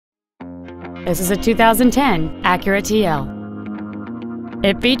This is a 2010 Acura TL.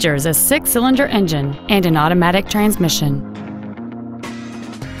 It features a 6-cylinder engine and an automatic transmission.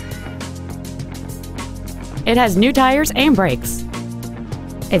 It has new tires and brakes.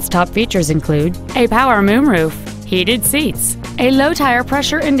 Its top features include a power moonroof, heated seats, a low tire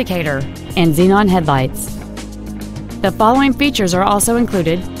pressure indicator, and xenon headlights. The following features are also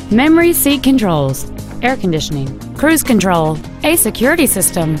included: memory seat controls, air conditioning, cruise control, a security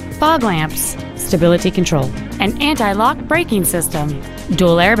system, fog lamps, stability control, an anti-lock braking system,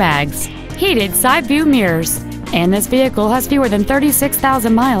 dual airbags, heated side view mirrors, and this vehicle has fewer than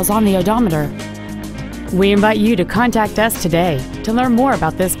 36,000 miles on the odometer. We invite you to contact us today to learn more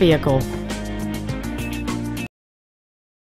about this vehicle.